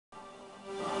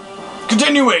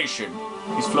Continuation!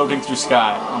 He's floating through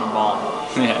sky on a ball.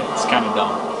 Yeah, it's kind of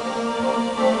dumb.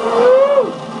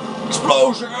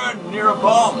 Explosion near a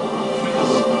bomb! This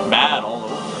is bad all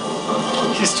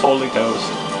over. He's totally toast.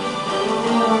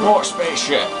 More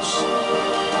spaceships.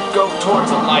 Go towards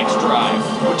the Mike's drive,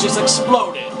 which is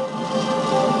exploded.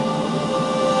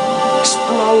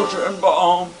 Explosion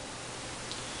bomb.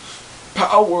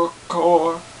 Power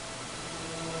core.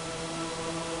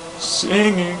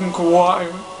 Singing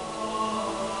choir.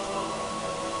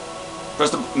 Press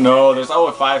the... No, there's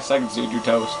only 5 seconds to do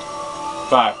toast.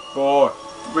 5, 4,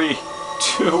 3,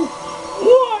 2,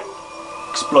 1.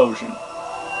 Explosion.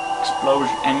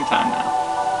 Explosion anytime now.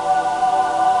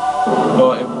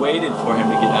 Oh, it waited for him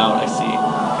to get out, I see.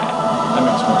 Okay, that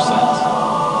makes more sense.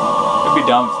 It'd be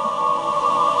dumb if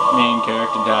the main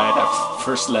character died at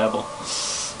first level.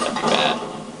 That'd be bad.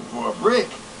 For a brick,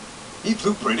 he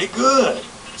flew pretty good.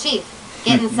 Chief,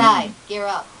 get inside. Gear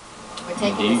up. We're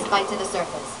taking Indeed. this fight to the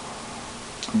surface.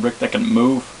 A brick that can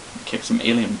move and kick some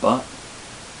alien butt.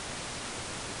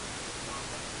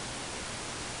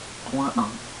 Wow.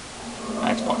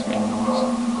 Xbox made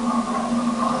noise.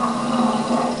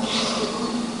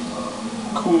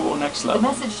 Cool, next The level.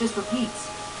 message just repeats.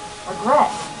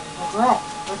 Regret. Regret.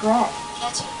 Regret.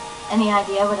 Catchy. Any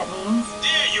idea what it means?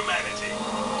 Dear humanity,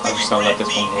 I just don't let this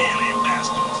one go. alien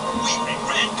bastards. We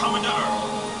regret coming to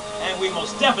Earth. And we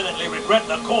most definitely regret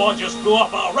the Corps just blew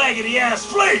up our raggedy-ass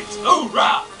fleet!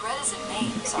 Hoorah! Regret is a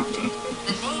name, Sergeant.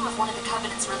 The name of one of the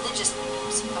Covenant's religious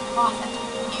leaders, a prophet.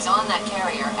 He's on that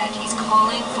carrier, and he's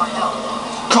calling for help.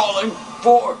 Calling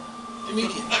for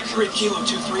Immediate accurate Kilo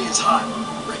 23 is hot.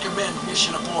 Recommend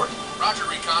mission abort. Roger,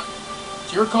 Recon.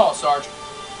 It's your call, Sarge.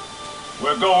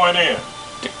 We're going in.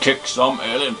 to kick some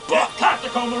alien butt.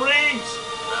 Tactical Marines!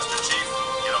 Master Chief,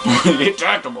 get aboard. Get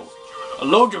tractable.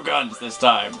 Load your guns this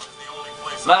time.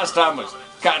 Last time was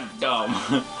kind of dumb.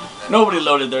 Nobody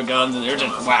loaded their guns and they were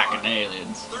just whacking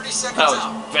aliens. 30 seconds That was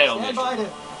out. a failed Stand mission. by to...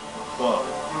 Whoa.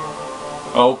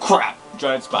 Oh crap!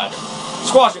 Giant spider.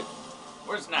 Squash it!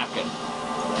 Where's the napkin?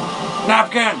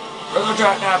 Napkin! Where's the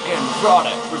giant napkin? Forgot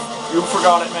it. You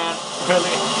forgot it, man.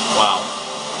 Really? Wow.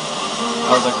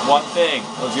 That was like one thing.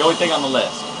 That was the only thing on the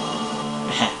list.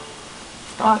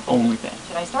 Forgot the only thing.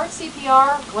 Should I start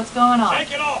CPR? What's going on?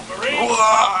 Take it off, Marines!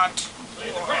 What?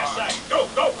 Leave the grass sack. Go,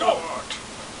 go, go!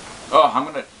 Oh, I'm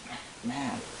gonna...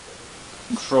 Man.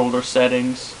 Controller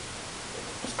settings.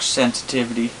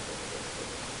 Sensitivity.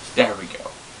 There we go.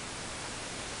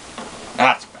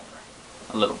 That's better.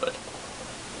 A little bit.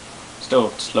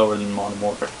 Still slower than Modern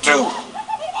Warfare 2.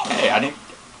 Hey, I didn't...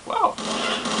 Wow.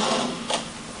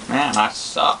 Man, I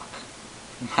suck.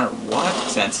 No matter what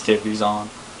sensitivity's on.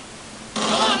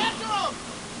 Come on, after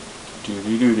him!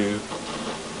 Do-do-do-do.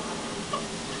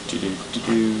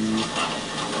 Do-do-do-do.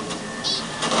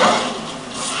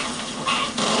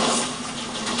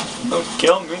 Don't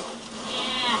kill me.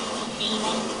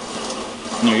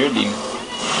 No, you're a demon.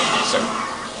 Sir.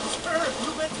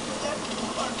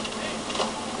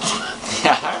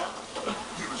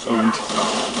 Owned.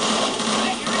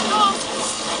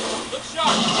 Look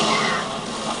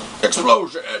sharp!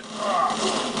 Explosion!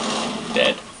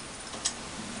 Dead.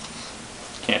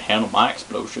 Can't handle my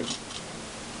explosion.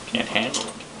 Can't handle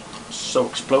it. So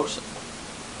explosive.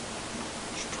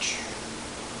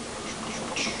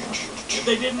 If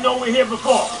they didn't know we're here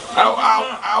before. Ow,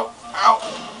 ow, ow, ow,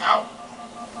 ow.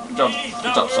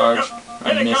 Good job, Sarge.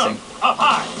 I'm missing. Up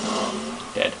high.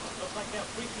 Dead. Looks like that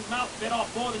freaky mouth bit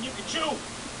off more than you can chew.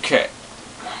 Okay.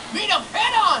 Meet him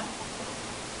head on!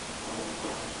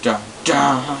 Dun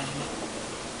dun.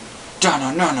 Dun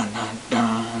dun dun dun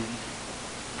dun.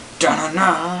 Dun dun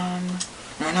dun.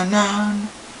 Dun dun dun.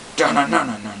 Dun dun dun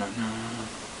dun dun dun.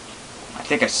 I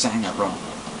think I sang that wrong.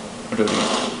 I'll do it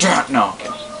again. Dun. No, okay.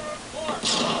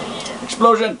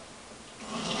 Explosion!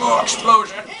 Oh,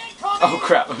 explosion! Oh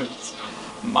crap.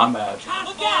 My bad.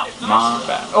 Look out! My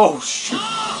bad. Oh shoot.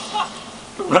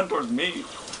 Don't run towards me.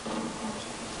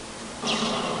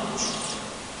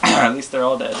 At least they're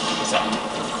all dead. What's that?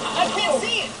 I can't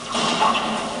see it!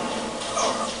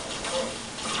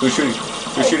 Who's shooting?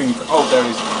 Who's shooting? Oh, there he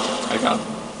is. I got him.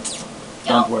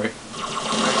 Don't worry.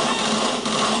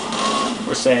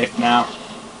 We're safe now.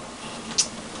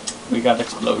 We got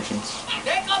explosions.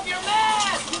 Take off your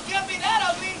mask! You can't be that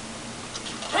ugly!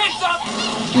 Hands up!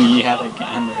 Yeah, they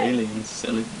can. They're aliens.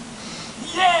 Silly.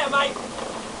 Yeah, mate!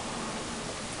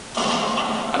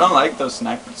 I don't like those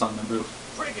snipers on the roof.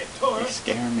 Frigate They tourist!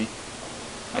 scare me.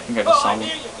 I think I just Oh, saw I one.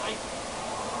 hear you, mate!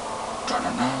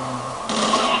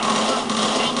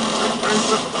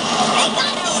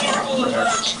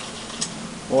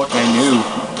 What I knew.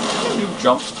 You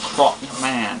jumped across,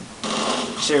 man.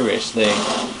 Seriously.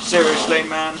 Seriously,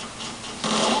 man?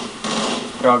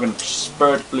 You're all gonna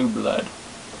spurt blue blood.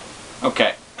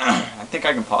 Okay. I think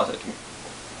I can pause it here.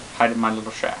 Hide in my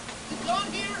little shack.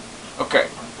 Okay.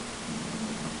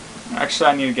 Actually,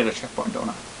 I need to get a checkpoint, don't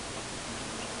I?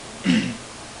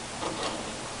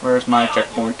 Where's my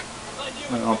checkpoint?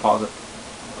 I'll pause it.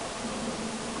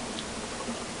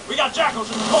 We got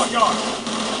jackals in the courtyard.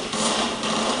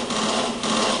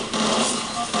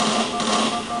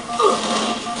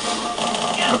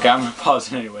 Okay, I'm gonna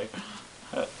pause it anyway.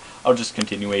 I'll just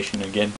continuation again.